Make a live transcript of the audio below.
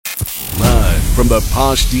from the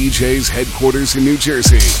POSH DJs headquarters in New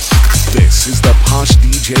Jersey. This is the POSH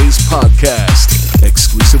DJs podcast,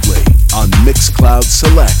 exclusively on Mixcloud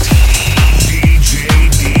Select. DJ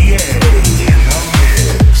D.A. in the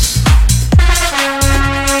mix.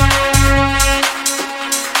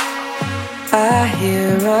 I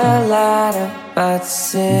hear a lot about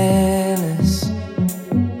sinners.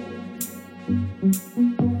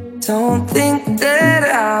 Don't think that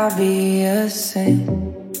I'll be a saint,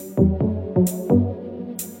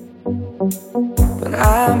 but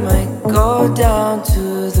I might go down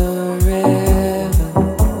to the river.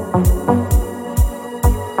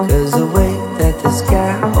 'Cause the way that the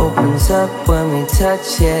sky opens up when we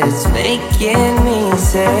touch it, it's making me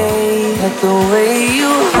say that the way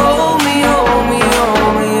you hold me, hold me,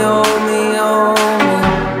 hold me, hold me, hold me,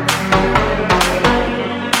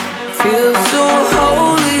 feels so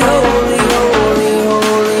holy, holy, holy,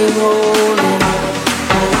 holy, holy.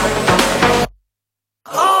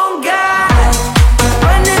 Oh God,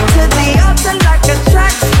 running to the altar like a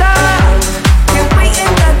track star. Can't wait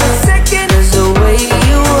another second. 'Cause the way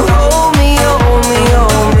you hold me, hold me,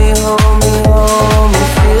 hold me, hold me, hold me,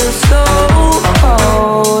 feels so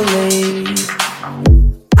holy.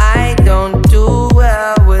 I don't do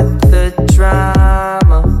well with the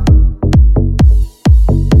drama,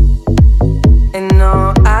 and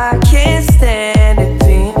no, I can't stand it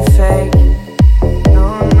being fake. No,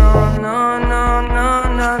 no, no, no, no,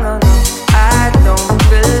 no, no, no. I don't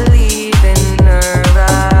believe in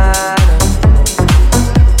Nirvana,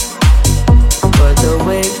 but the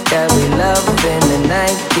way that we love in the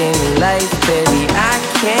night gave me life, baby. I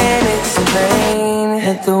can't explain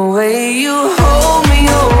it. The way you hold me,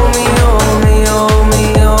 hold me, hold me, hold me,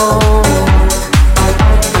 hold me,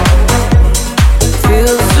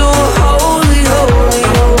 feels so holy, holy,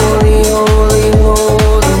 holy, holy,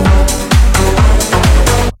 holy.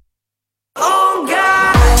 Oh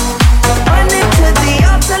God, running to the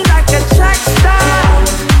altar like a track star.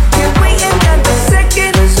 Can't wait another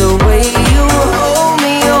second. 'Cause the way you hold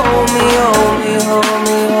me, hold me, hold me, hold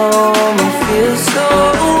me, hold me, feels so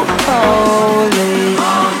holy.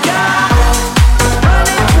 Oh God,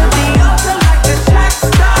 running to the altar like a track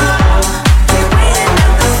star. Can't wait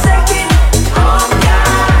another second. Oh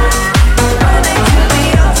God, running to the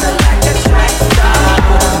altar like a track star.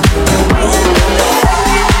 Can't wait another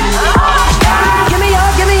second. Oh God,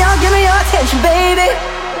 Give me your attention, baby.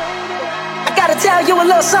 I gotta tell you a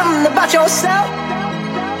little something about yourself.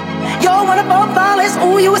 You're one above all this,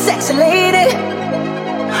 ooh, you a sexy lady,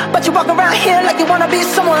 but you walk around here like you wanna be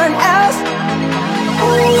someone else.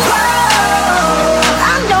 Ooh,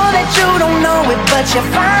 oh, I know that you don't know it, but you're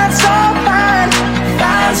fine, so fine,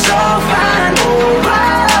 fine, so fine. Ooh,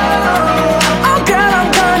 oh, oh girl, I'm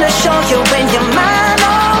gonna show you when you're mine,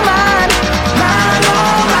 oh mine, mine,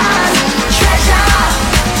 oh mine. Treasure,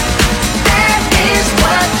 that is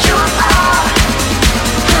what you are.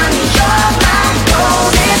 Honey, you're my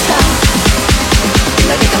golden star.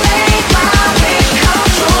 Now you can make my wish come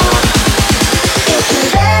true if you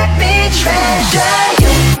let me treasure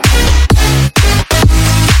you.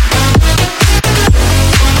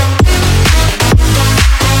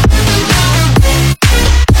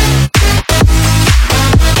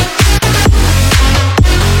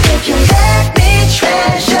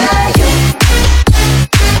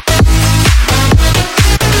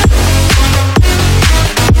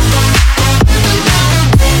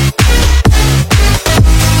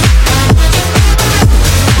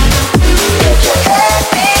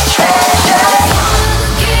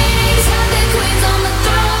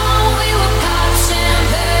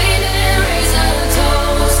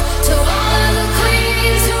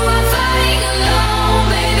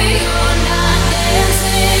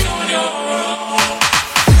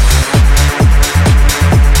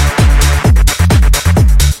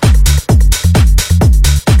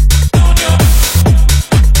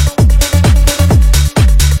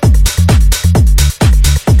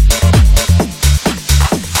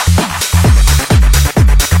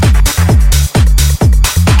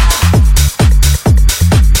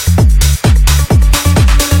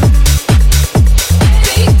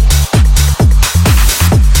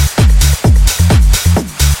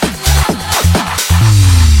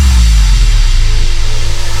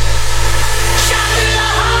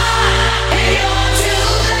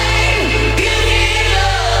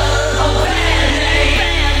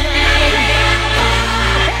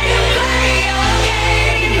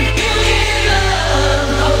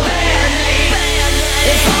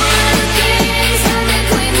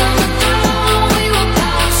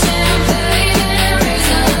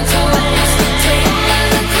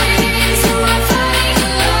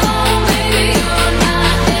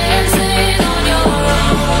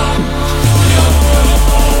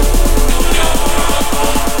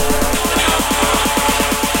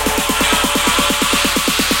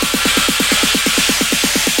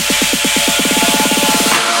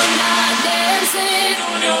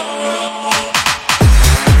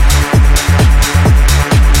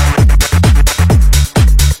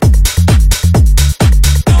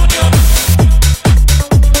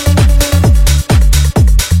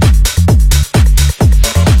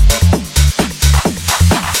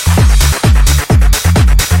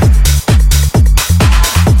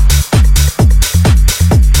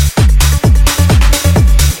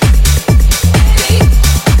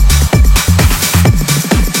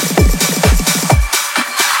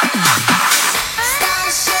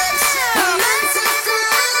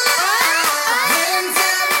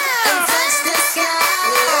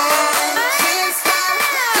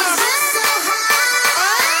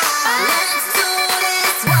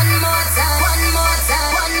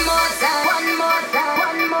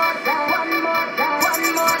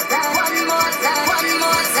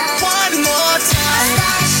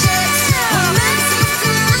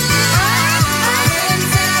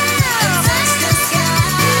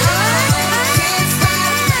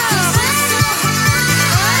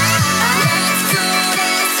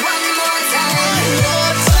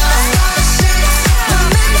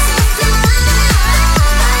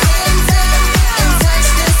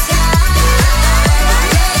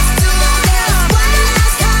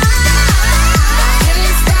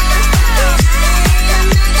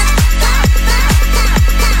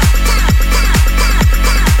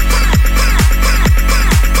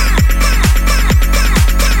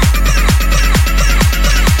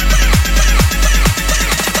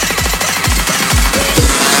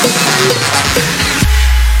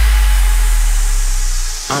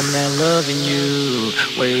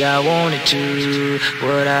 way I wanted to,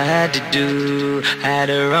 what I had to do, had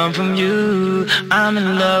to run from you. I'm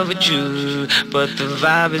in love with you, but the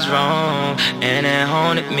vibe is wrong, and it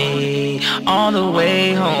haunted me all the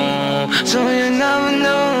way home. So you never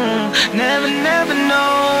know, never know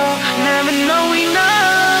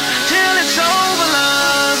enough till it's over,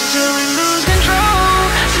 love, till we lose control.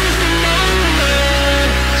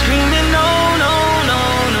 Screaming no, no, no,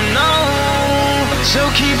 no, no. So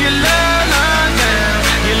keep your love locked down,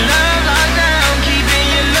 your love locked down, keeping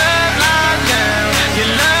your love locked down, your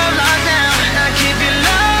love locked down. Now keep your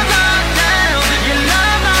love locked down, your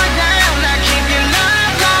love locked down. Now keep your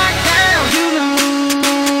love locked down. You know.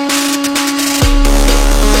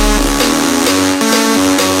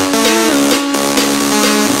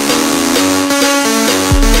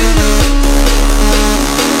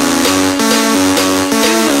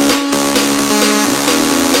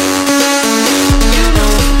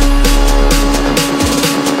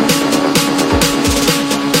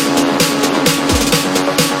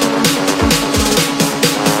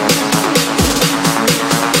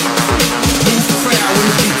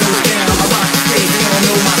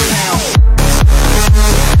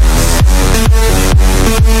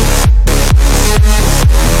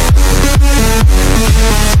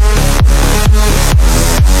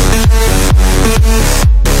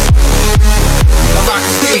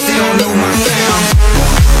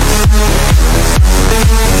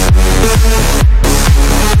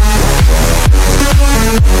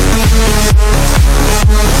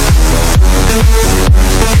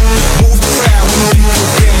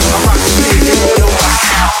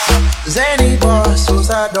 Zany boss,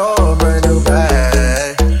 suicide door, brand new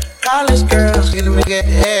bag. College girls, gonna make it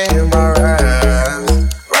in my raps.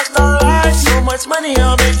 Rockstar life, so much money,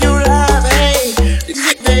 I'll make you laugh. Hey, the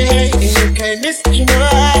shit they hate, and you can't miss it, you know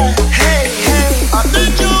that. Hey, hey, off the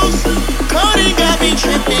juice, Cody got me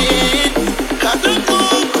tripping. Got the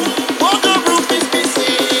coupe, Walker roof is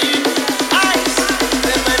missing. Ice,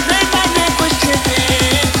 lemonade, my neck was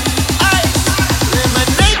tripping. Ice,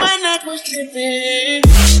 lemonade, my neck was tripping.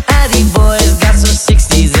 Addy boys got some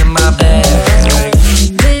 60s in my bag.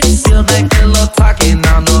 Lips feel like pillow talking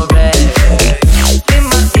on the rag. In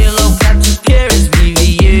my earlobe got 2 carats,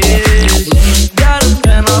 VVS. Got a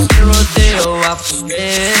penthouse in Rodeo off the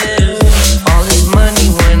stairs. All this money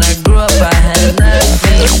when I grew up I had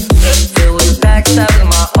nothing. It was backstabbing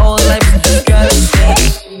my whole life, just gotta stay.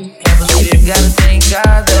 Gotta thank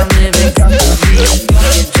God that I'm living comfortably.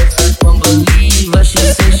 I won't believe but she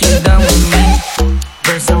said she done with me.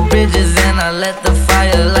 Burn some bridges and I let the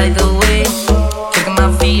fire light the way. Kicking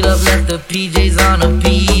my feet up, left the PJs on a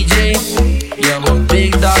PJ. Yeah, I'm a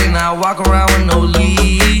big dog and I walk around with no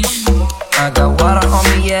leash. I got water on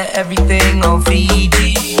me, yeah, everything on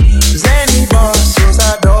Fiji. Zany boss,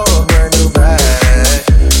 suicide door, brand new bag.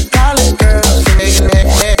 College girls, make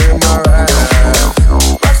it in my raps.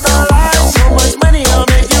 Rockstar life, so much money, I'll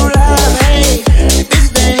make you laugh. Hey, this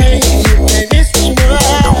they hate, you can't miss it, you know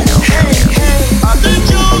that. Hey, hey, off the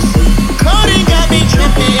juice, Cody got me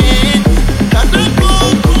tripping. Got the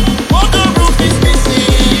coupe, Walker roof is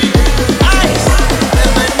missing. Ice,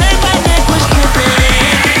 lemonade, my neck was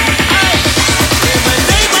tripping. Ice,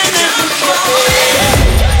 lemonade, my neck was tripping.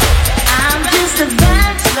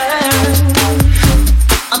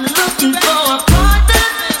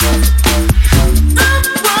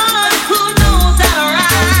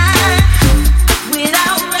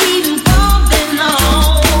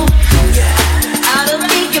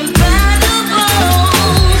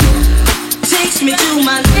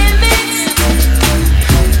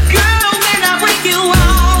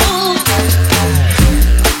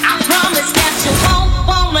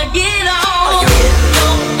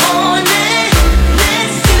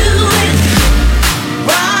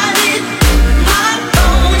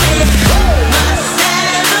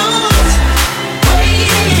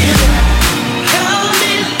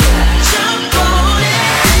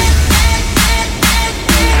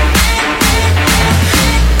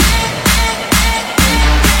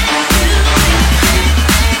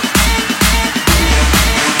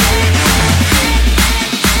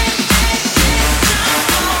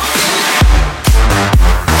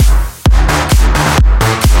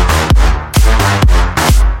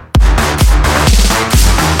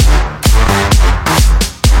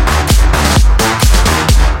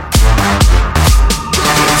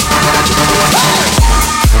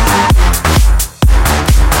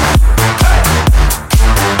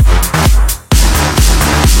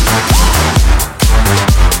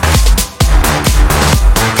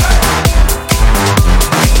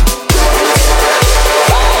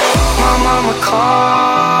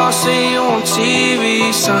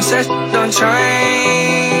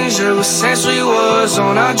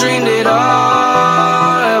 dreamed it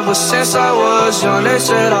all. Ever since I was young, they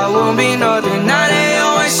said I won't be nothing. Now they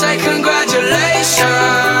always say congratulations.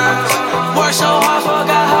 Worked so hard,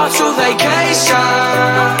 forgot how to vacation.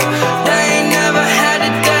 They ain't never had the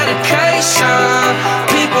dedication.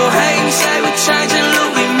 People hate and say we changing,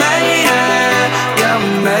 look, we made it. Yeah, we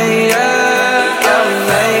made it. Yeah, we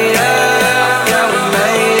made it. Yeah, we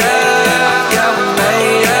made it. Yeah, we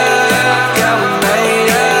made it. Yeah, we made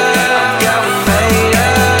it. Yeah, we made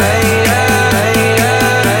it.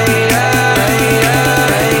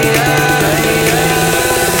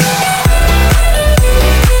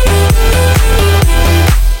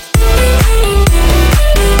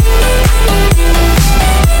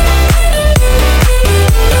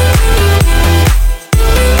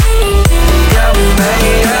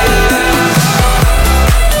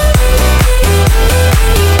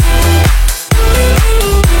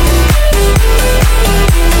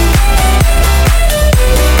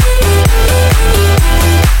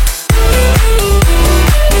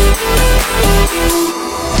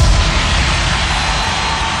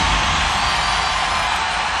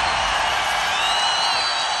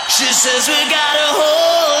 She says we gotta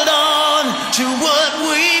hold on to what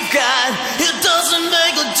we've got. It doesn't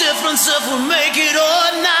make a difference if we make it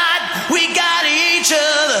or not. We got each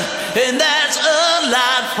other, and that's a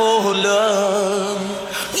lot for love.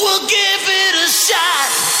 We'll give it a shot.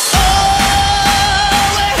 Oh,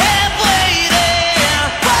 we're halfway there.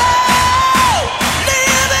 Whoa,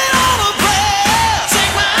 living on a prayer.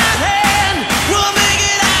 Take my hand, we'll make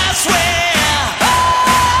it, I swear.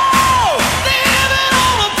 Oh, living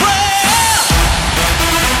on a prayer.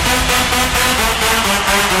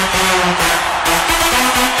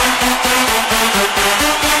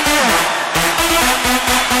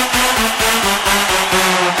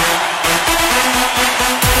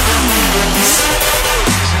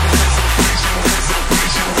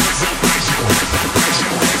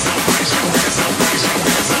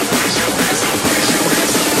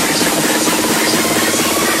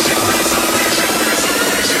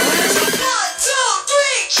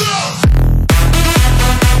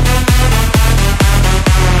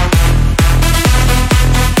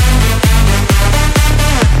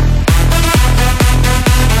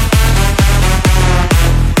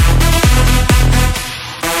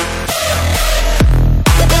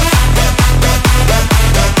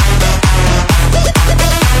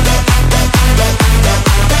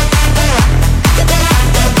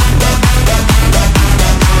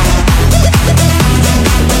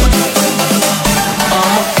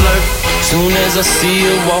 Soon as I see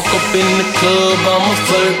her walk up in the club, I'ma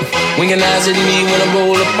flirt. Winking eyes at me when I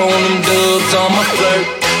roll up on them dubs, I'ma flirt.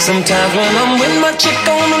 Sometimes when I'm with my chick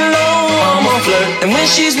on the low, I'ma flirt. And when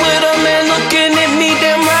she's with a man looking at me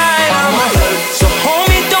damn right, I'ma flirt. So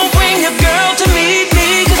homie, don't bring your girl to meet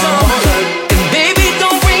me, cause I'ma flirt. And baby,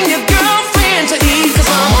 don't bring your girlfriend to eat, cause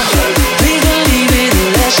I'ma flirt. Please believe it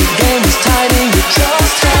unless your game is tight and you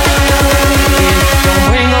trust her. Don't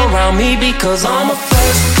bring her around me because I'ma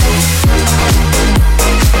flirt.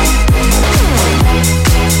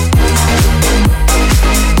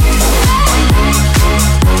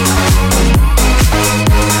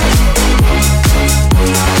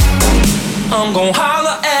 I'm gon'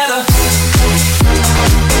 holler at her.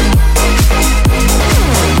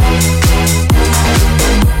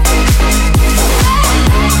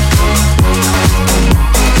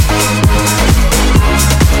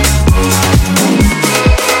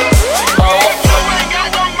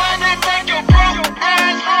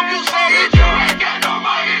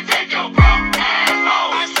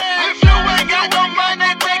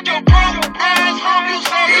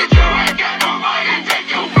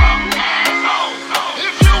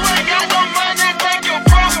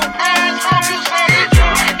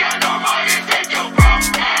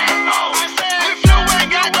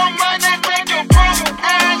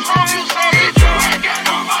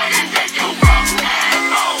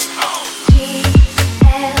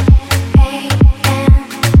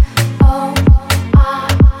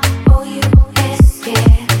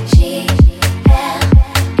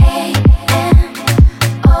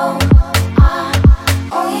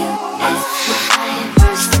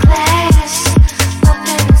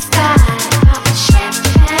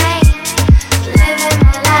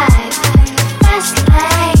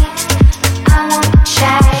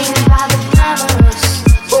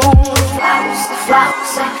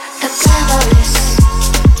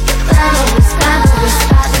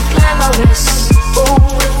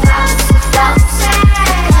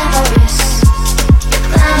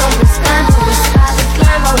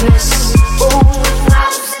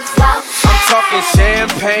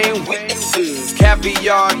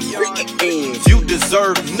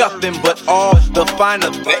 nothing but all the finer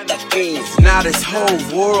things. Now this whole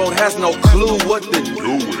world has no clue what to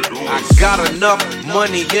do with it. I got enough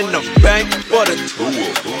money in the bank for the two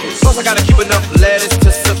of us. Plus I gotta keep enough lettuce to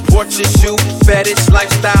support your shoe fetish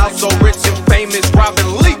lifestyle. So rich and famous, Robin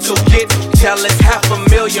Lee to get jealous.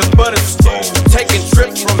 $500,000 but a stone. Taking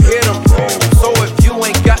trips from here to Rome. So if you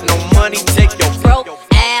ain't got no money, take your broke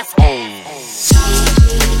ass home.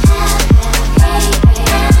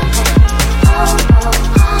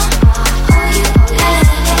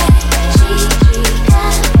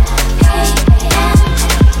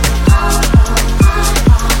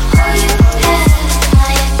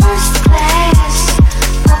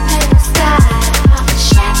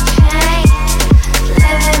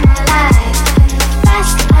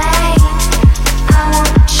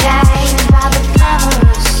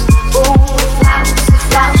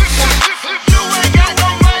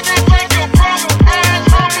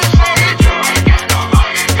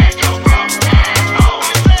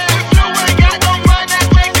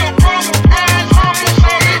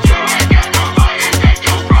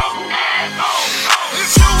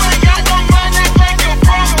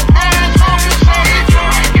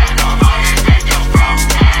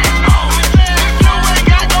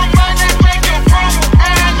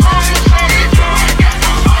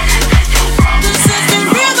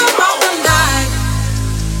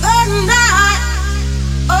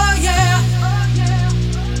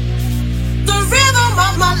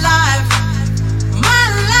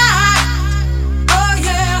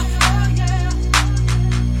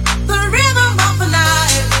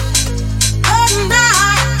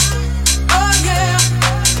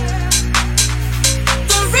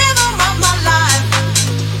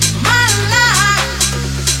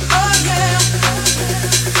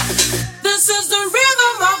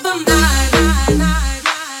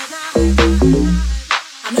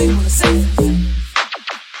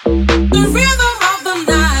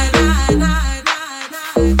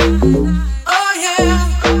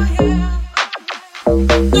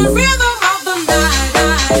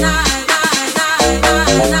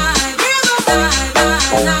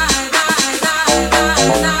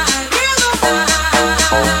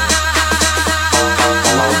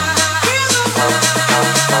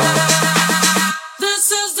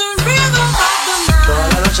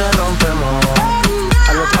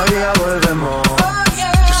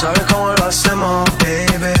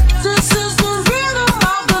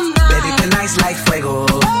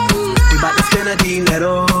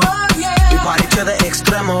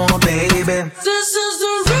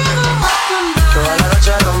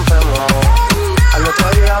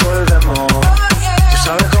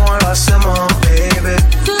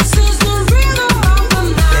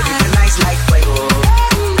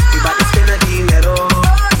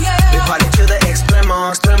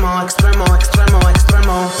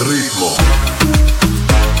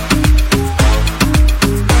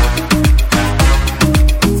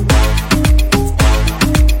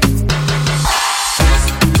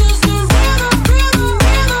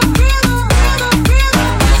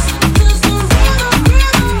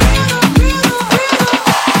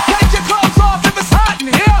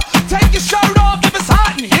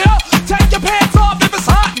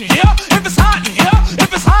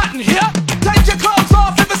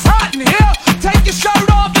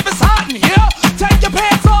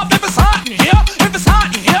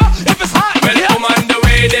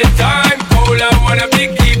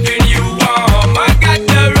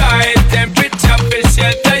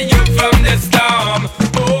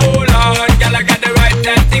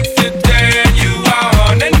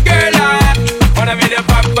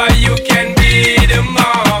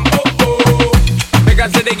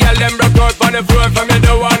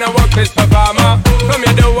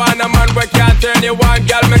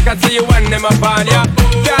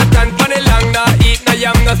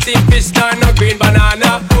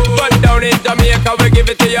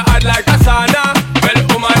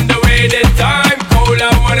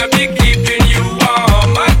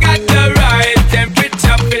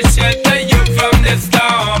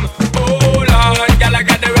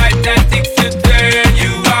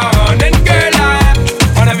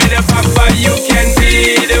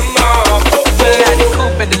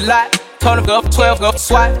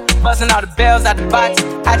 SWAT, busting all the bells out the box.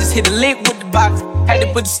 I just hit a lick with the box. Had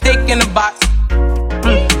to put the stick in the box.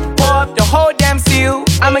 Pour up the whole damn seal.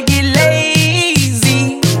 I'ma get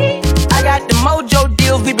lazy. I got the mojo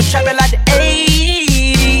deals. We been trapping like the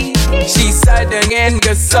 80s. She said again,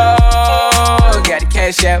 good soul. Got the cash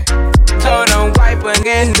cash out. Told them wipe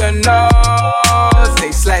against the nose.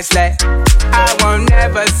 They slash slash. I won't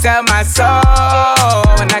never sell my soul.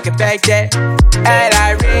 And I can back that. And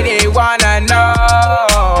I really wanna know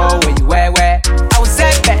where you at, where? I was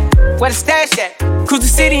at that, where the stash at? Cruise the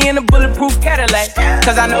city in a bulletproof Cadillac.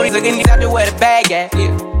 Cause I know these looking niggas out there where the bag at.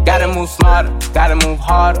 Yeah. Gotta move smarter, gotta move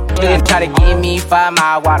harder. Didn't try to give me 5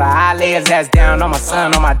 mile water. I lay his ass down on my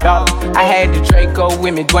son, on my daughter. I had the Draco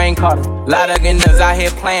with me, Dwayne Carter. Lot of niggas out here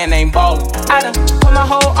playing, ain't ballin'. I done put my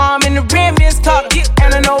whole arm in the rim, Vince Carter.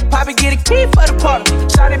 And I know Poppy get a key for the party.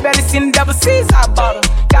 Shawty better seen the double C's, I bought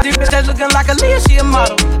her. Got this bitch that's looking like a Leah, she a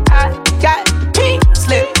model. I got pink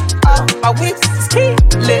slip. My whip is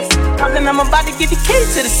keyless. Compton, I'm about to get the key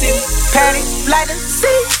to the city. Patty, light the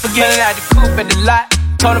seat. Forgetting out the coupe at the lot.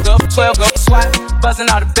 Told him go 12, go swat. Buzzing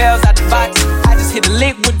all the bells out the box. I just hit the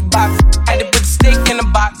lick with the box. Had to put the stick in the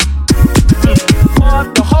box. Pour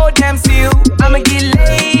up the whole damn seal. I'ma get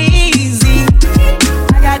lazy.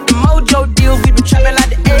 I got the mojo deals. We been trapping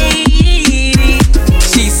like the 80s.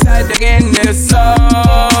 She said again in the soul.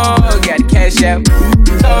 Got the cash out.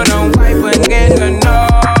 Told them wipe again the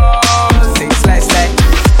nose. Say slash slash.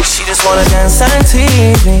 She just wanna dance and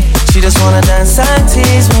tease me. She just wanna dance and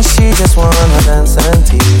tease me. She just wanna dance and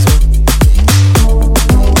tease me.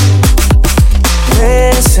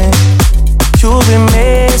 Listen, you've been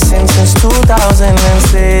missing since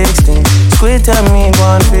 2016. Quit tell me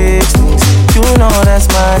one fix things. You know that's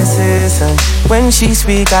my assistant. When she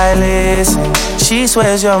speak, I listen. She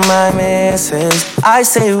swears you're my missus. I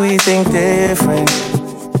say we think different.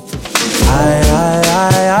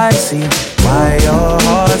 I see why your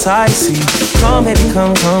heart's icy. Come baby,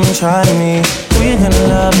 come try me. We gonna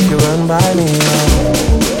love if you run by me.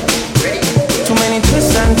 Too many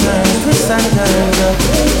twists and turns, yeah.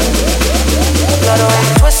 Love the way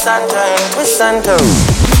you twist and turn, twist and turn,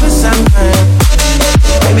 twist and turn.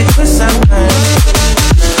 Baby, twist and turn,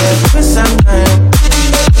 yeah, twist and turn.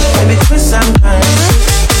 Baby, twist and turn,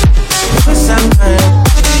 twist and turn.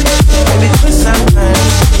 Baby, twist and turn.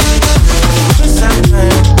 Twist and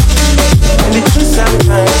turn, baby, twist and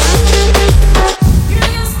turn. You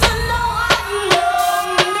used to know how to love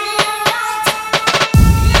me right.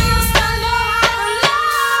 You used to know how to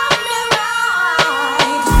love me right.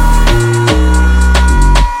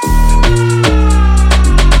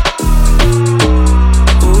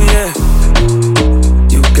 Oh yeah,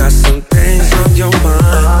 you got some things on your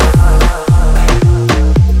mind.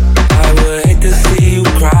 I would hate to see you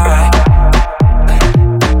cry.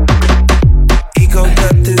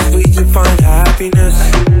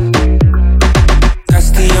 That's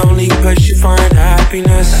the only place you find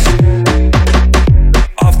happiness.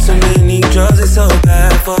 Off too many drugs, it's so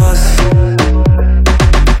bad for us.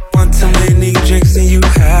 One too many drinks and you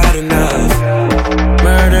had enough.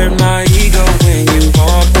 Murdered my ego when you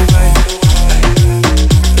walked away.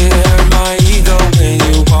 It hurt my ego when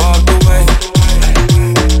you walked away.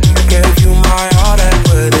 Gave you my all that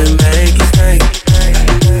wouldn't make you stay.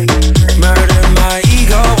 Murdered my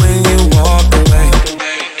ego when you walked away.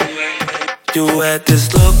 You had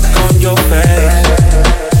this look on your face,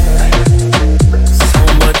 so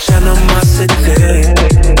much animosity.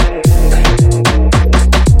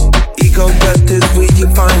 Ego death is where you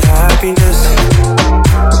find happiness.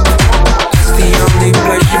 It's the only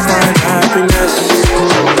place you find happiness.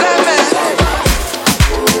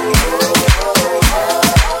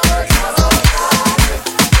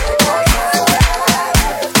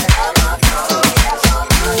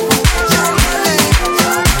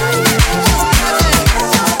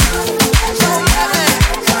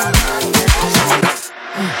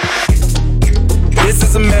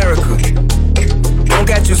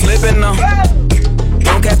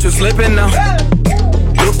 Slipping now.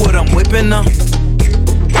 Look what I'm whipping now.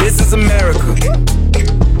 This is America.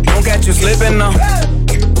 Don't catch you slipping now.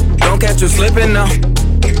 Don't catch you slipping now.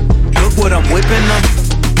 Look what I'm whipping now.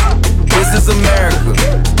 This is America.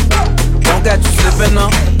 Don't catch you slipping now.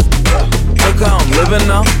 Look how I'm living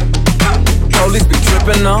now. Police be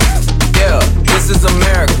tripping now. Yeah, this is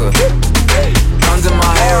America. Guns in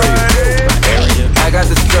my area. I got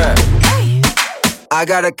the strap. I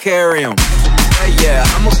gotta carry 'em. Yeah,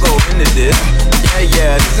 I'ma go into this.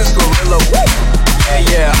 Yeah, this is gorilla.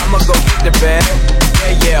 Yeah, I'ma go get the bag.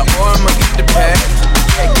 Yeah, or I'ma get the bag.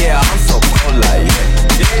 Yeah, I'm so cold like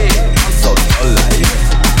yeah, I'm so cold like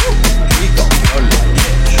we gon' go like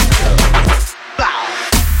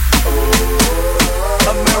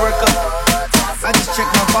America, I just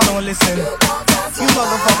checked my phone and listen. You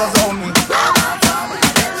motherfuckers owe me.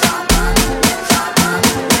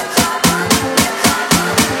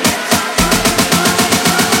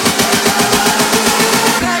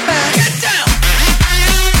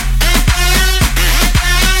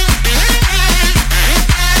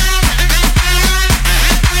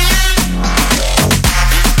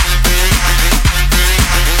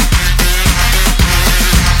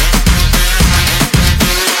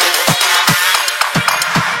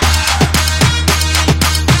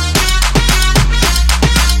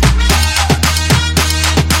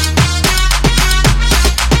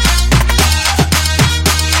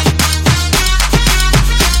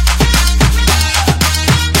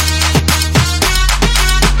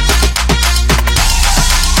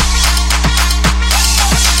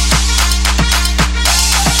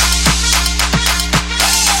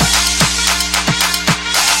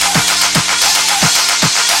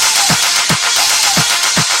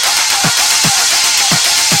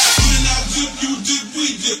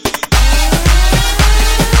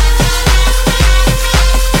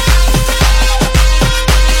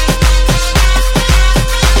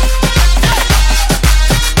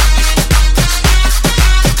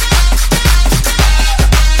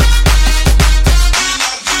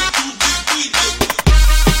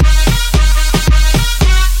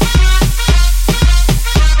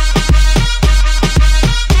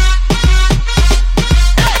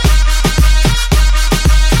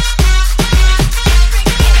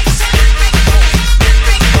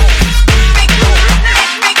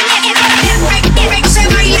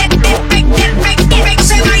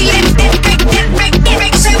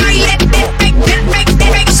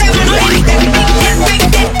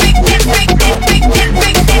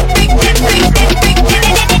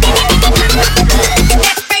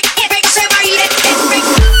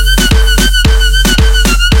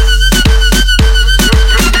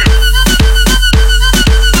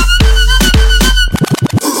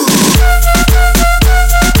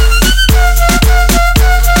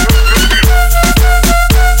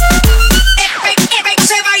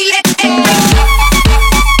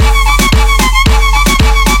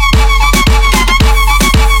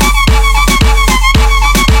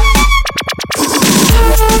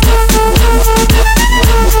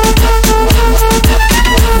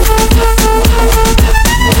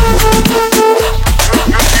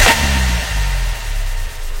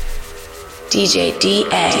 DJ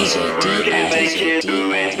D.A. DJ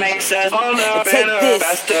D.A. Take this,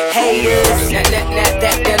 haters.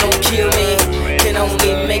 That don't kill me, can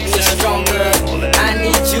only make me stronger. I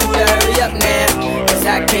need you to hurry up now, cause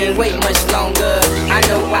I can't wait much longer. I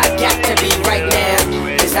know I got to be right now,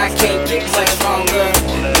 cause I can't get much stronger.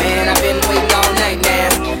 Man, I've been waiting all night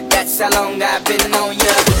now, that's how long I've been on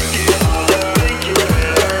ya.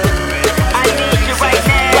 I need you right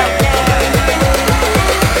now.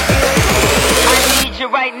 I need you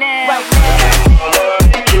right now.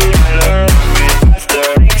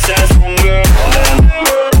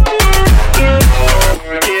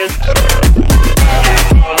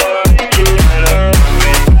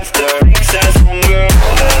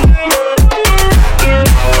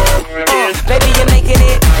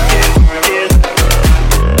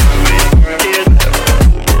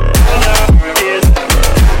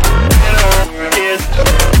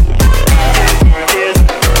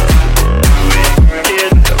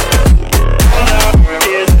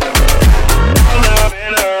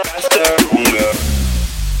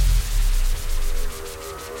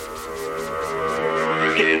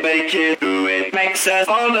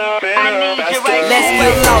 Let's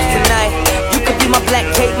get lost tonight. You could be my black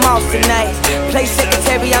Kate Moss tonight. Play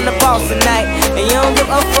secretary, I'm the boss tonight. And you don't give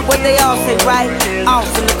a fuck what they all say, right?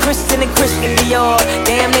 Awesome, the Christian and Christian Dior.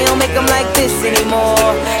 Damn, they don't make them like this anymore.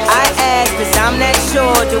 I ask, cause I'm not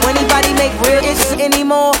sure. Do anybody make real issues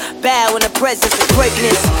anymore? Bow in the presence of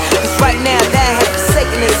greatness, cause right now that has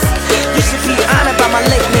forsaken us. You should be honored by my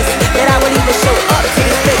lateness, that I would even show up to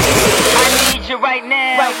this vacation. I need you right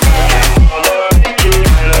now. Right now.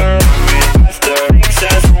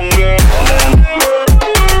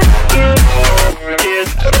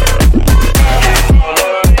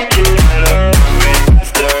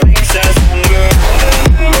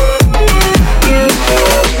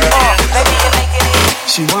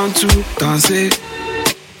 She want to dance it,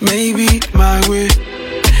 maybe my way,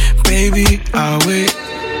 baby I'll wait,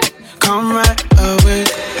 come right away.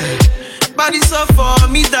 Body so for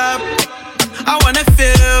me that I wanna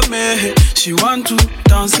feel me. She want to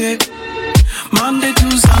dance it, Monday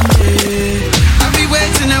to Sunday. I be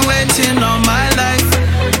waiting and waiting all my life,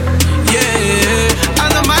 yeah. I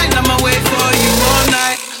don't mind, I'ma wait for you all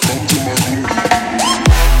night.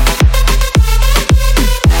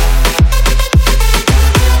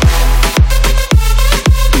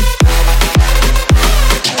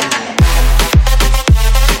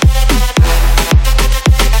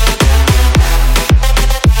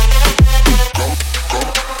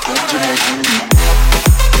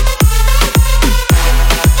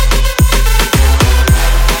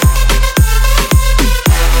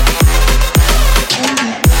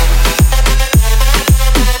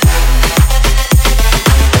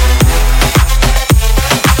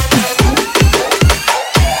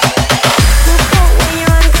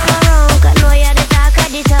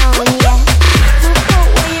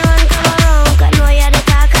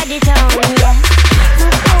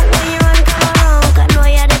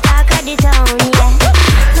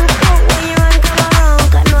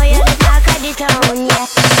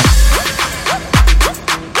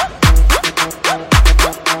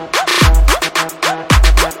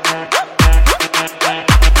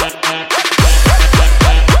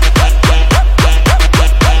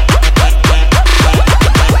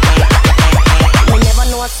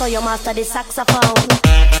 So you master the saxophone.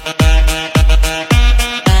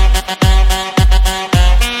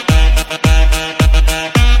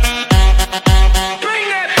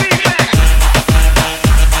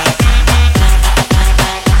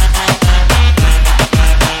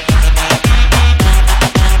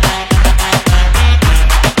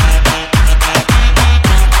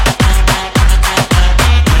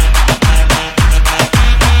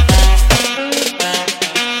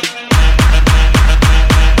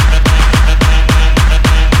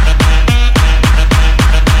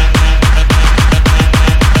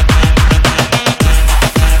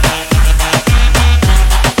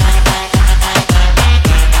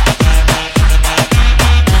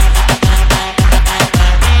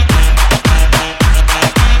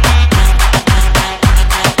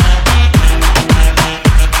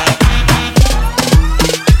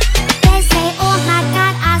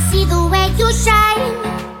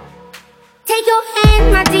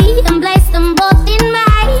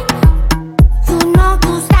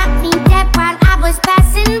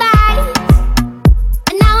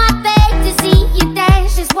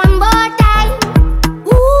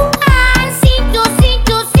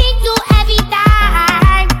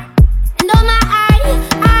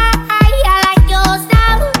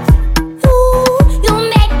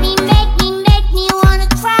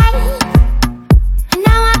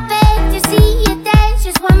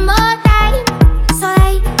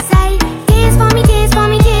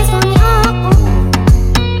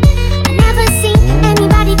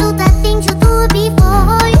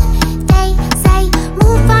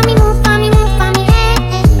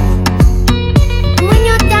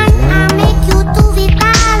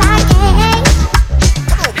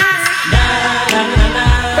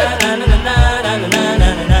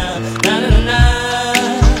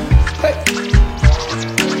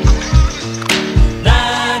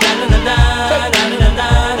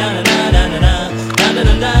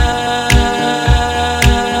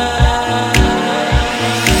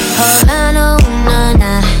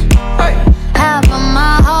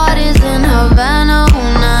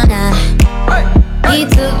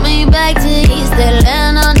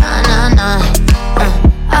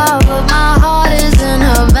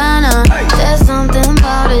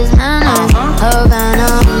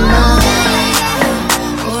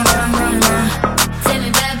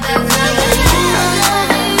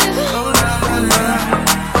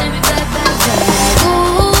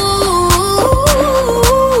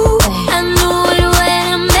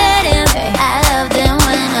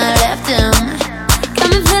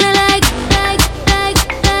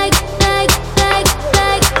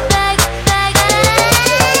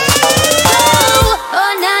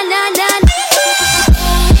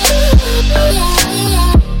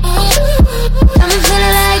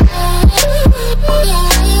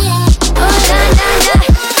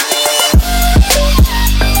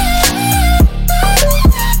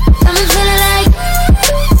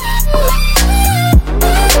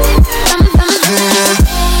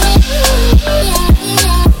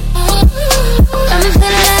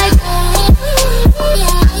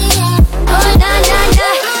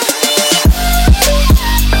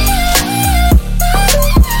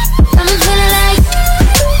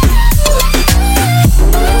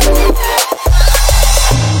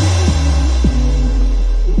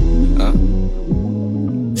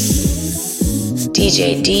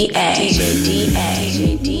 DJ D.A. DJ D.A.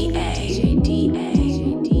 DJ D.A.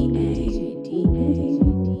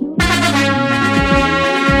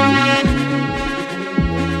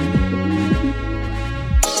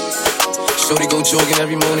 Shorty go jogging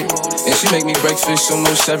every morning, and she make me breakfast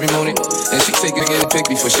almost every morning. And she take it and get a pic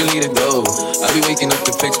before she leave the door. I be waking up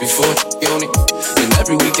the pics before she on it. And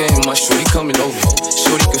every weekend my shorty coming over.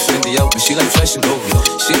 Shorty can Fendi out, but she like flashing over.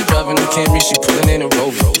 She driving the Camry, she pulling in a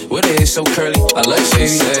Rover. With her hair so curly, I like she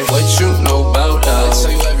said, what you know about us?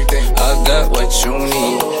 I tell you everything. I got what you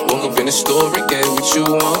need. Woke up in the store and get what you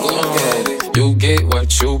want. You get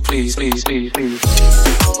what you please, please, please, please.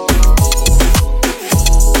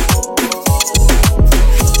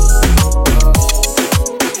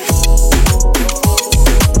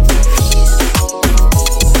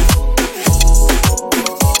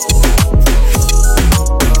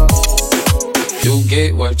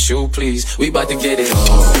 Get what you please, we bout to get it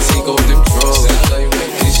on. Take off them drawers,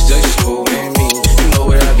 it's just you and me. You know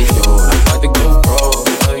what I be doing, I'm about to go raw.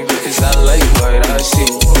 Cause I like what I see.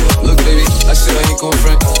 Look baby, I said I ain't gon'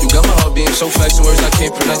 front. You got my heart beating so fast, some words I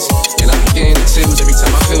can't pronounce. And I be getting the chills every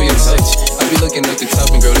time I feel your touch. I be looking at the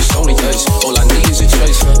top and girl, it's only us. All I need is a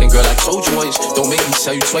choice. And girl, I told you once, don't make me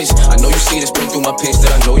tell you twice. I know you see this print through my pants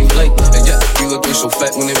that I know you like. And yeah, you looking so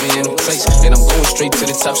fat when it be in the place. And I'm going straight to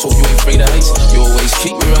the top, so you ain't afraid of heights. You always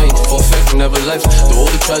keep me right, for a fact you never left. Through all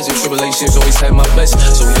the trials and tribulations, always had my best.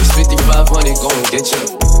 So here's 5,500, go and get you.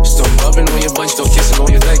 Still rubbing on your butt, still kissing on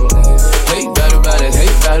your neck. Hate bad about it,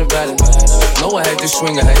 hate bad about it. Know I had to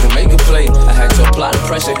swing, I had to make a play. I had to apply the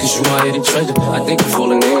pressure, cause you my hidden treasure. I think I'm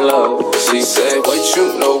falling in love. She said, what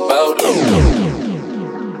you know about love?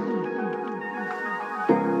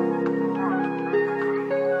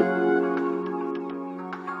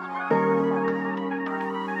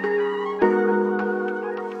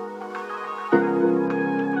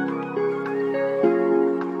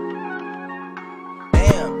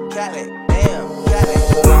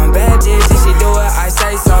 One bad bitch, if she do it, I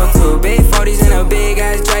say so. 2 big 40s and a big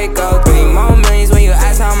ass Draco. 3 more millions when you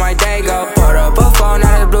ask how my day go. Poured up a phone,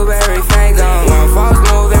 now the blueberry fango. 1 false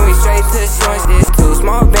move and we straight to shorts. This 2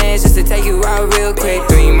 small bands just to take you out real quick.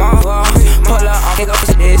 3 more, pull up, I'll go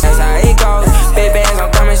for this. That's how it goes. Big bands,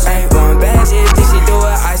 I'm coming straight. One bad bitch, if she do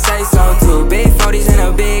it, I say so. 2 big 40s and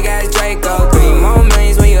a big ass Draco. 3 more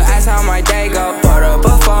millions when you ask how my day go. Poured up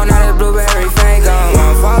a phone, now the blueberry fango.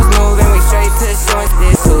 1 false move and we straight to shorts.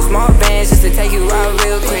 This 2 small bands just to take you out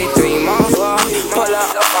real quick. 3 more, pull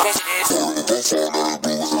up, the fucking shit.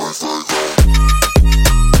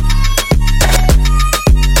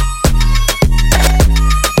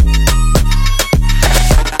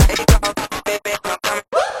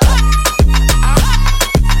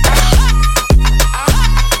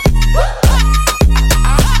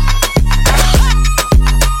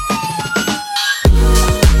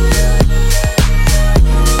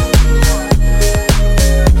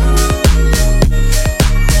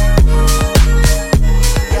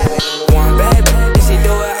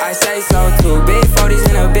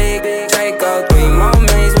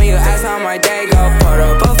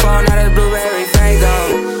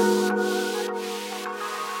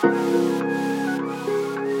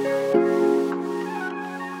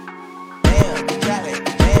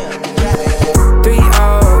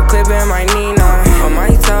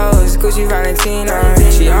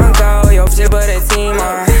 She on go, yo shit but a team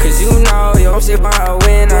on. Cause you know, yo shit by a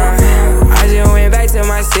winner. I just went back to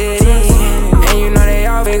my city, and you know they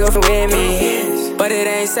all big up with me. But it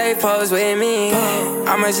ain't safe, pose with me.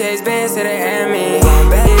 I'ma chase bands to the enemy. One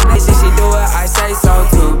bad bitch, if she do it, I say so.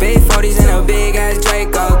 2 big 40s and a big ass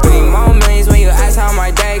Draco. 3 more millions when you ask how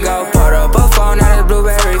my day go. Poured up a phone, now the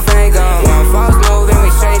blueberry fango. 1 false move and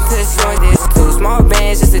we straight to short. This 2 small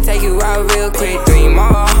bands just to take you out real quick. 3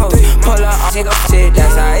 more, pull up, I'll take up shit,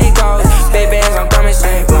 that's how it goes. Big bands, I'm coming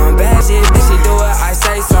straight. One bad shit, if she do it, I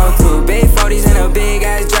say so. 2 big 40s and a big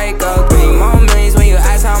ass Draco. 3 more millions when you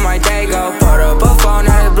ask how my day go. Poured up a phone,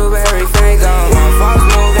 now the blueberry fango. 1 false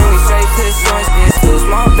move and we straight to the source. This 2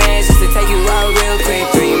 small bands just to take you out real quick.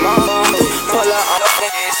 3 more, pull up, I'll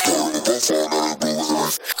take this.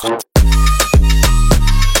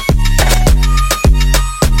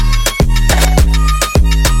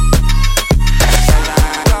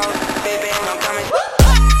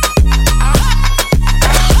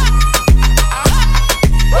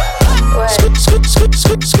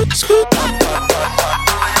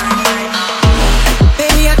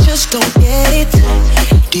 Baby, I just don't get it.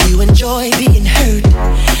 Do you enjoy being hurt?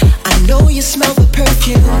 I know you smell the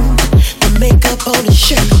perfume, the makeup on his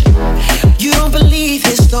shirt. You don't believe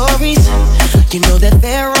his stories. You know that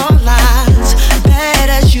there are lies. Bad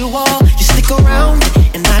as you are, you stick around,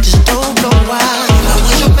 and I just don't know why.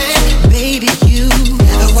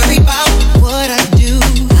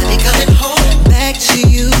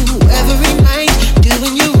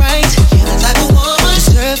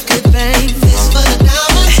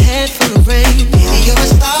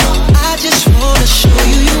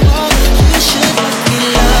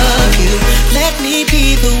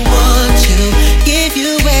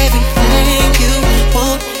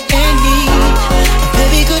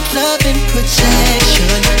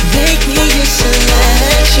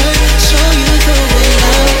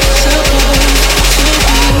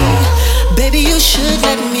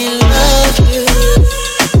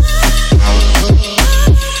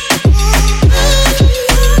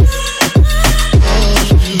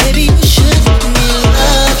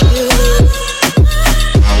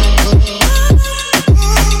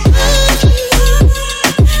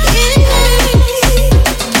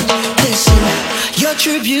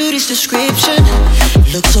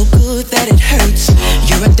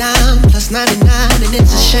 it's 99 and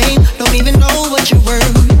it's a shame. Don't even know what you're worth.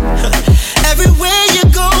 Everywhere you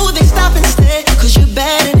go, they stop and stare, cause you're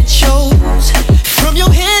bad and it shows. From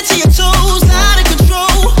your head to your toes, out of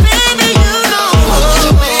control. Baby, you know.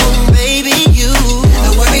 Baby, you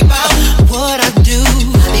don't worry about what I do.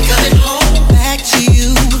 I'll be coming home back to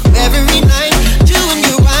you every night, doing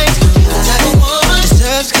you right. You're the type of woman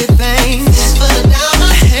deserves good things. Full of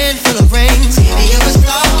diamonds, a handful of rings. Baby, you're a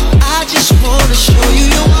star. I just wanna show you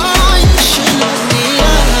you are. You should let me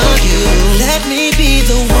love you. Let me be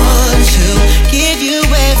the one to give you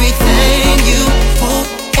everything.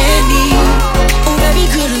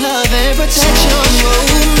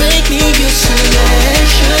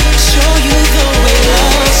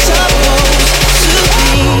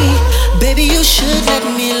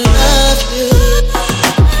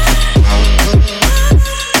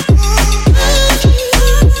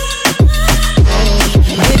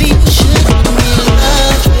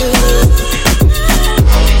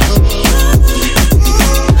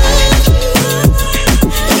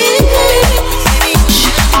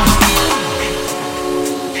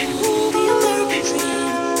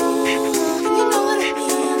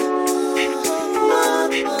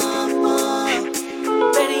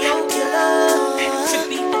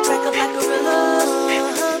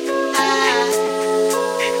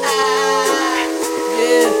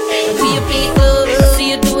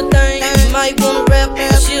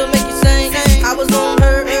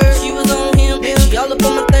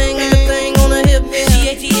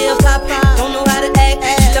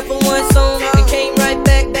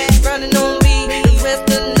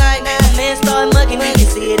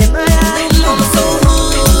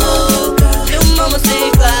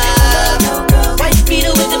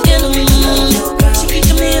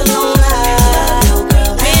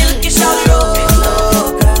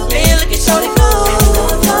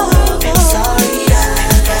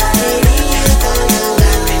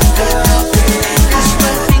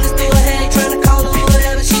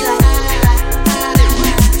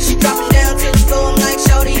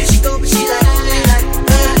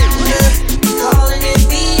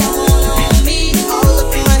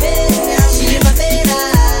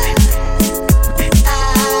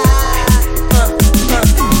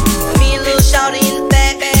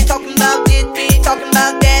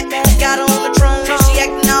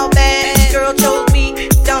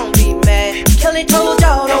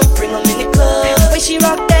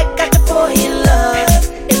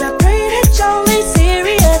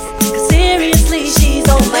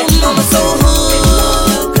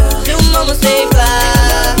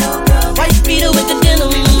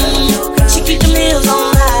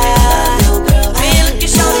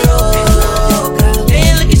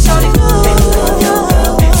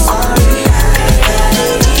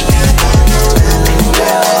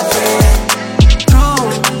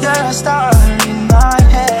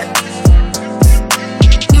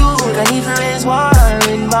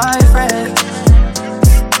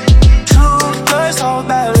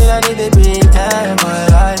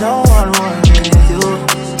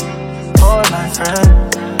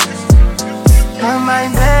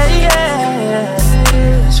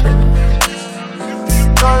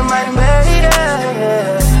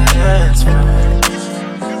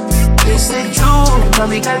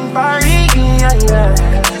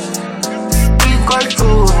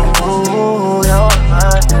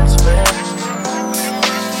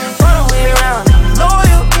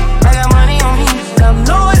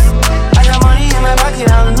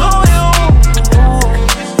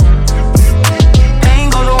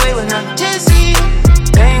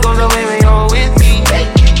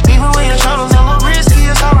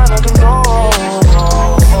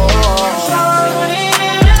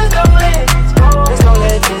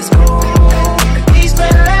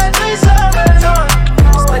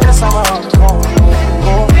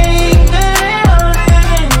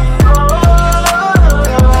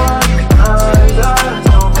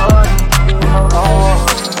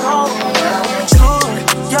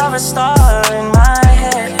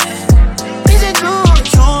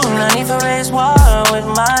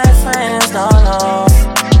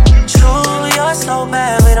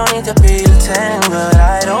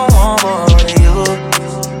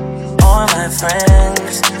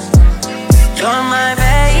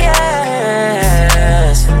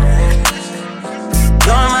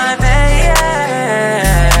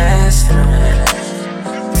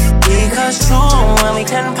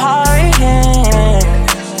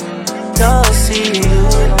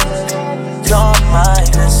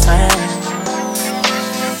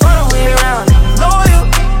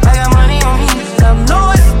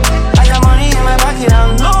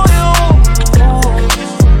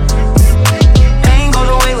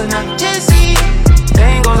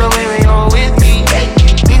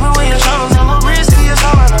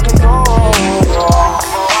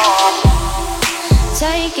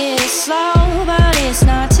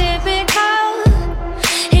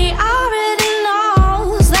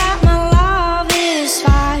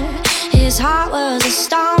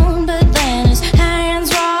 stone, but then his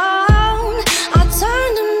hands round. I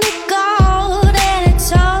turned him to gold and it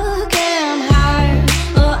took him hard.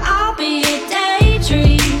 But I'll be a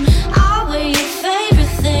daydream, I'll wear your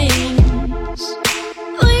favorite things.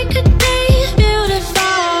 We could be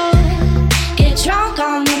beautiful, get drunk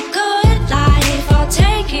on the good life. I'll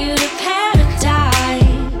take you to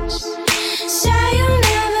paradise. Say you'll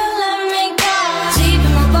never let me go. Deep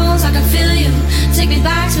in my bones, I can feel you. Take me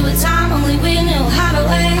back to a time only we knew how to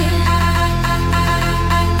wait.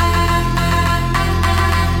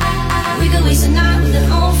 We could waste a night with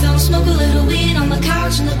an old film, smoke a little weed on the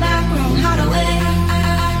couch in the back room, how to wait.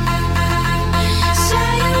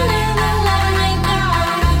 Say you'll never let me go.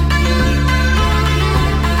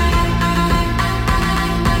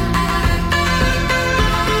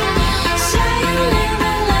 Say you'll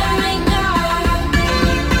never let me go.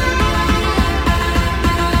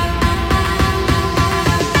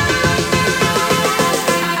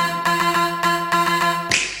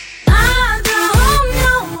 I don't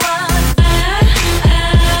know what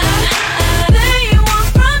they want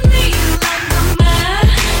from me, like a man.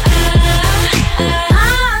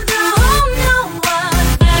 I don't know what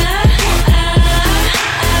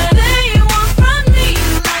they want from me,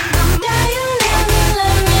 like a man. You never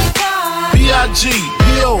let me go.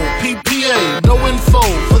 B.I.G.P.O.P.P.A. No info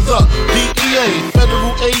for the DEA.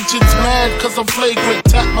 Federal agents mad cause I'm flagrant.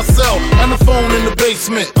 Tap myself and the phone in the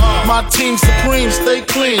basement. My team supreme, stay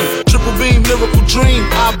clean. Triple beam, lyrical dream,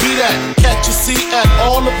 I'll be that. Catch a seat at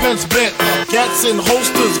all events bent. Gats in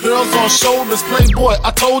holsters, girls on shoulders. Playboy,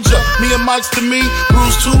 I told ya, me and Mike's to me,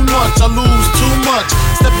 bruise too much, I lose too much.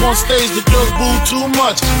 Step on stage, the girls boo too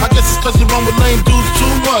much. I guess it's cause you run with lame dudes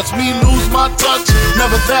too much. Me lose my touch,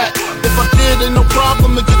 never that. If I did, ain't no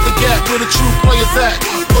problem to get the gap where the true players at.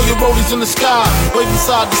 Throw your rollies in the sky, waving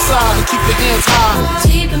side to side and keep your hands high.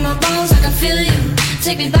 Deep in my bones, I can feel you.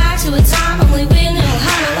 Take me back to a time only we knew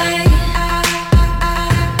how to wait.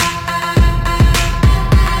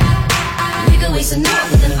 We could waste a night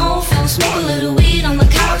with an old film, smoke a little weed on the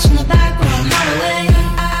couch in the back room, how to wait.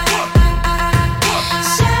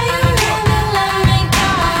 Say you'll never let me go.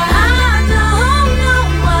 I don't know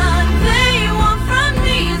what they want from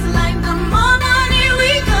me. It's like the more money we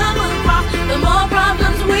come across, the more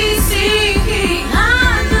problems we see.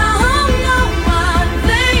 I don't know what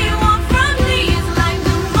they want from me. It's like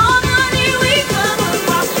the more money we come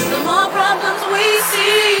across, the more problems we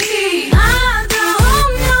see. I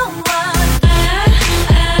don't know what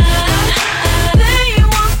they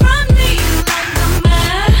want from me. Like the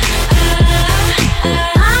man.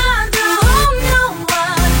 I don't know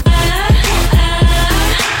what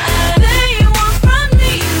they want from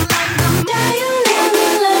me. Like the man. You never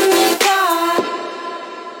let me go.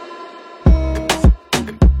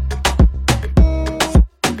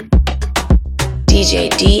 DJ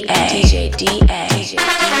D.A. DJ D.A. DJ D.A.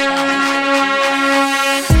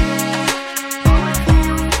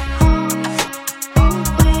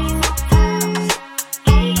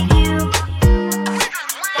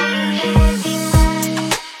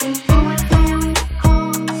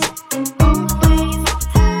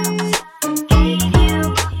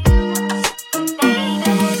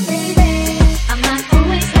 I'm not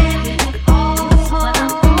always there when you call, but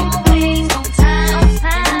I'm always on time.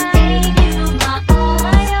 Gave you my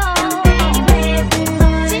all, baby.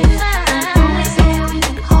 I'm always there when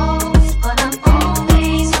you call, but I'm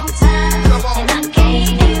always on time. And I gave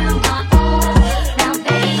you my all, now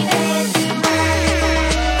baby.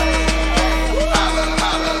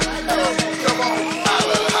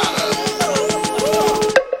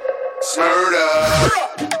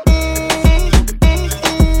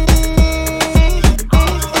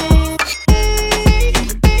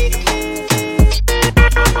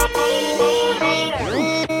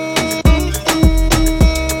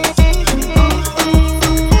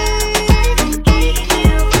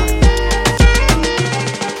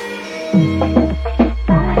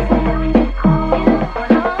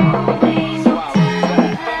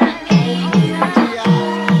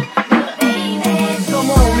 Come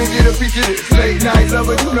on and get a piece of this late night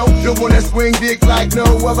lover, you know, the one that swing dick like no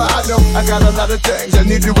other. I know I got a lot of things I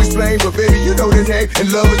need to explain, but baby, you know the name,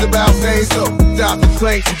 and love is about pain. So stop the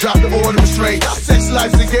complaints and drop the order of restraint. Sex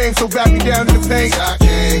life's a game, so back me down to the pain. I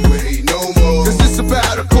can't wait no more. Cause it's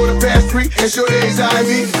about 3:15, and sure days I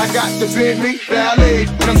mean, I got the Bentley Ballet,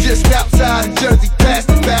 and I'm just outside of Jersey, past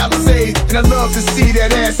the Palisades, and I love to see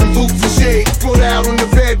that ass in boots and shades. Put out on the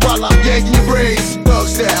bed while I'm yanking your braids. Thug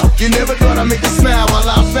style, you never thought I'd make you smile while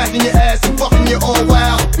I'm smacking your ass and fucking you all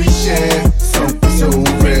wild. We share something so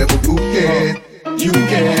rare, but who can? You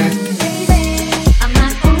can. I'm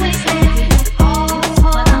not always there when you call,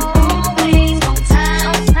 but I'm always on time.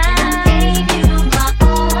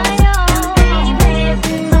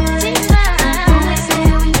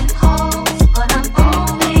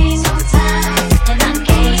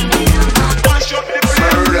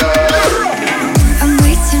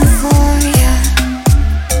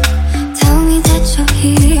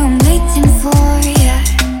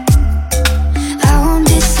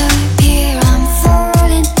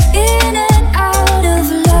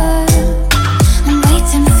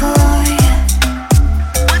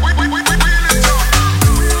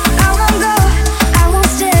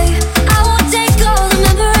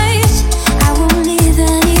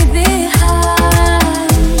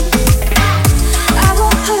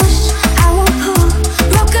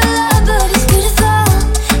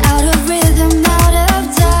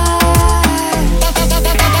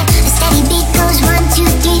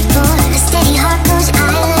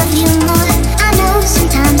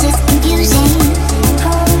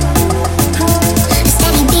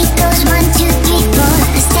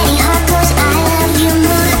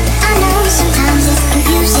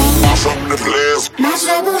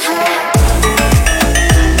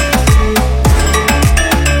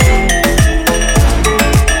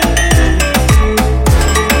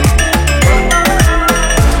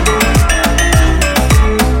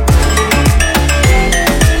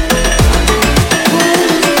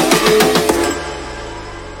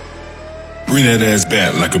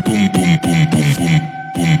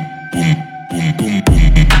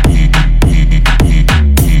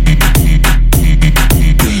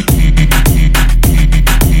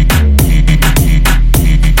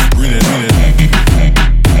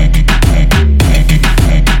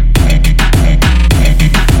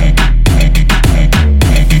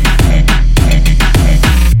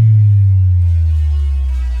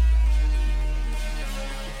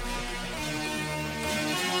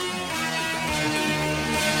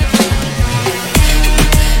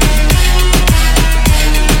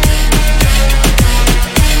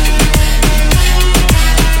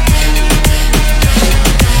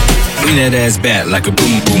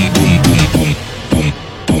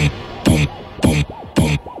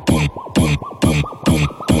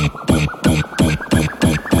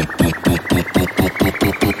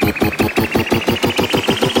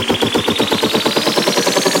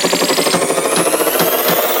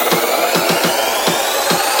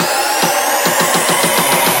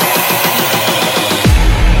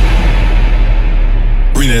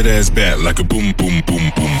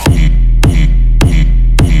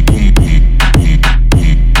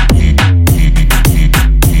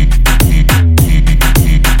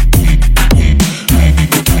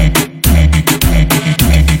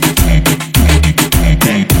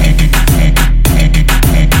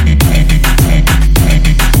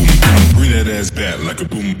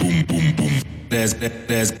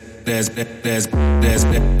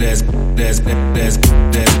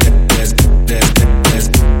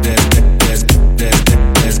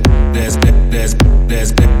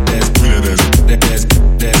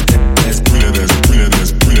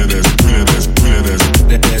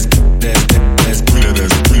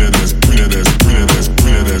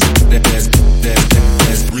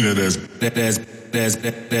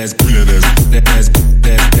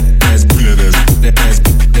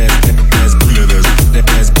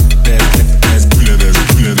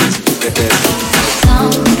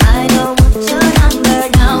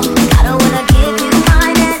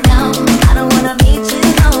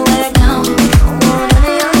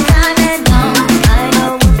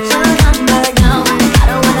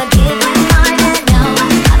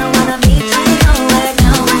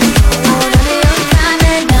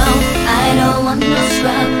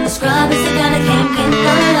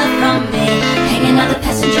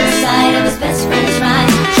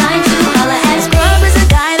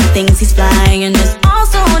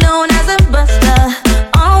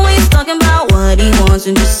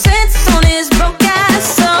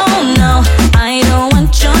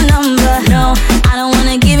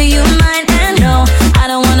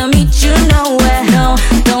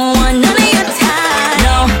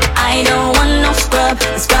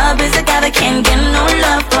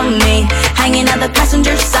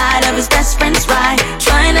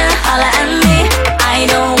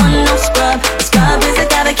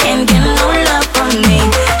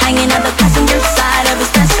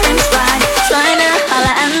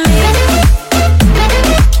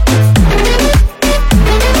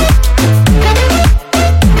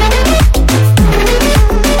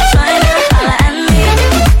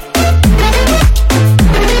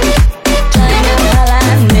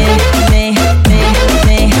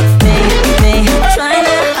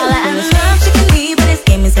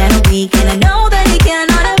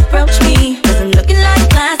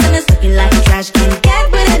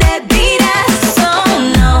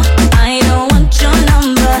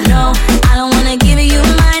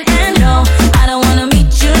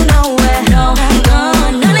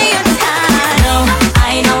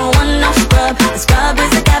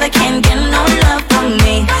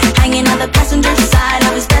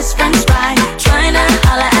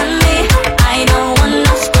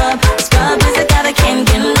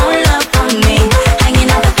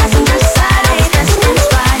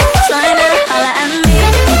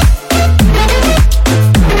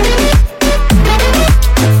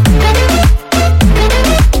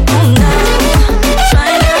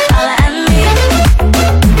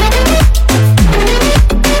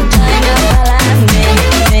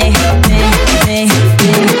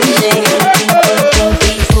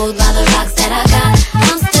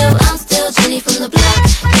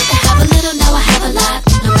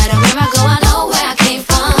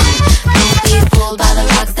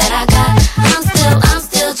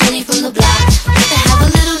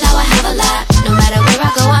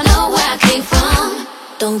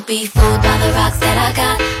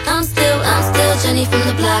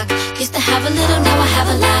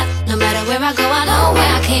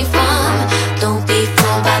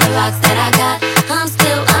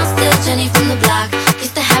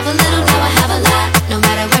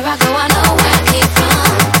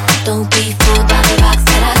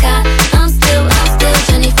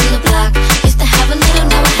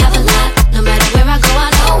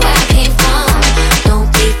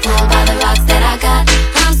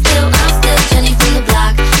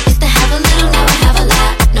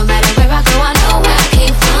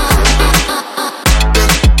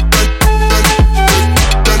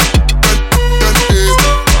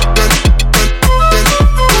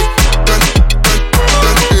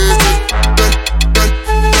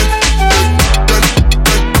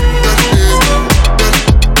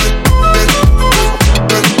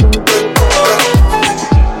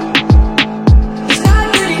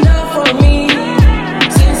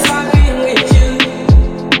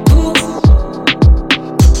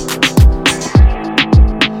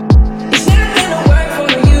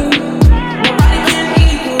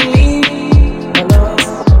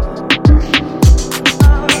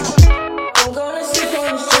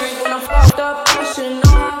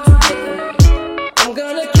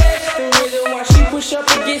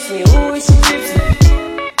 me. Ooh, she trips me.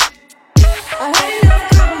 I had enough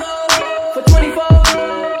combo for 24.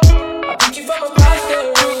 I put you from across the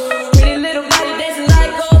room. Pretty little body dancing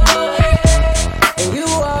like go-go. And you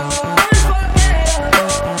are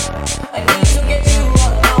unforgettable. I need to get you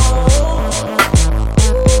alone.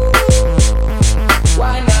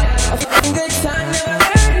 Why not? A fucking good time, never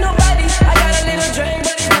hurt nobody. I got a little drink,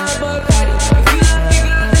 but it's not Bacardi. If you love me,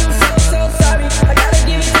 girl, then I'm so sorry. I gotta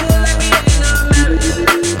give it to you like we ain't no marriage.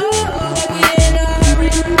 Oh, like we ain't no hurry.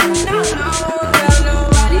 No, tell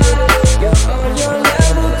nobody. You're on your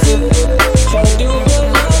level too. Try to do what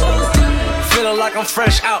lovers do. Feeling like I'm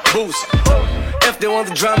fresh out boost. If they want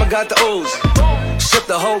the drama, got the ooze. Ship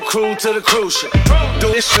the whole crew to the cruise ship. Do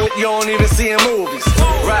this shit you don't even see in movies.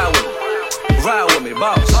 Ride with me,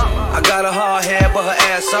 boss. I got a hard head, but her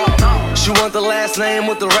ass off. She want the last name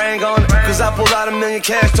with the ring on it. Cause I pulled out $1 million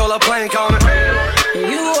cash, told her plank on it.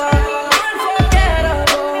 You are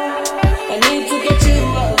unforgettable. I need to get you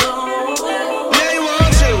alone. Now you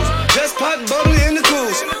wanna choose. Just pop bubbly in the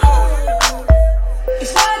cruise.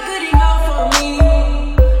 It's not good enough for me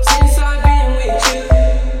since I've been with you.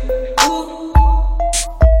 Ooh.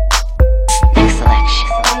 Next selection.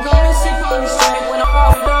 I'm gonna sip on this track when I'm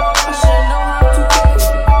off up. I should know how to pick it.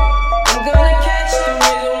 I'm gonna catch the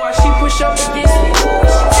rhythm while she push up against me.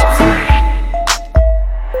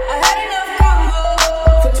 I had enough combo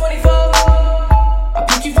for 24. I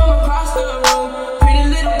put you from across the room. Pretty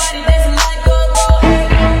little body dancing like go-go.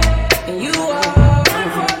 And you are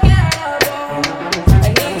unforgettable. I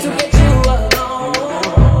need to get you alone.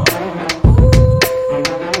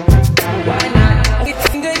 Why not? I'm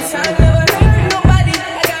getting good time, never hurt nobody.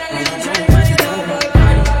 I got a little drink, but it's not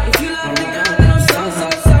Bacardi. If you love me, girl, then I'm so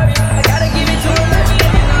sorry. I gotta give it to her like we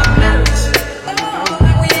ain't no marriage. Oh,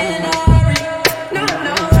 like we ain't no hurry. No,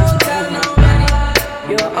 tell nobody.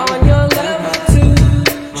 You're on your level too.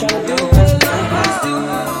 Tryna do what lovers do.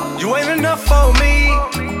 You ain't enough for me.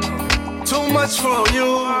 Too much for you.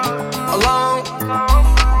 Alone.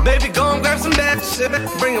 Baby, go and grab some bad shit.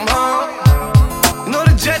 Bring 'em home. You know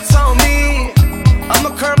the jet's on me. I'ma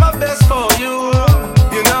curb my best for you.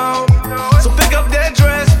 You know. So pick up that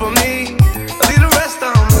dress for me. Leave the rest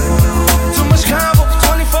on me. Too much combo for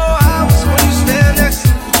 24 hours. When you stand next to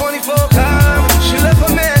 24 hours. She left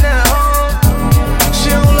her man at home. She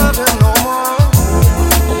don't love him no more.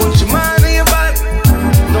 I want your mind and your body.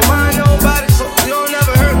 Don't mind nobody, so you don't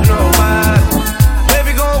never hurt nobody.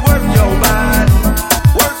 Baby, gon' work your body.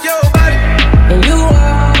 Work your body. And you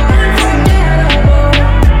are unforgettable.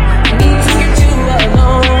 I need to get you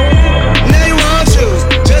alone. Now you want to choose.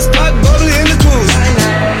 Just pop bubbly in the cruise.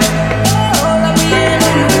 Oh, like we ain't no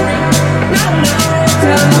hurry. No,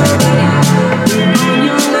 tell nobody. You're on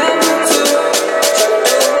your level too. Tryna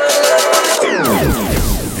do what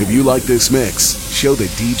lovers do. If you like this mix, show the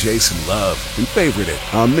DJ some love and favorite it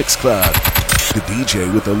on Mixcloud. The DJ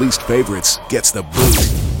with the least favorites gets the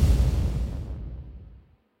boot.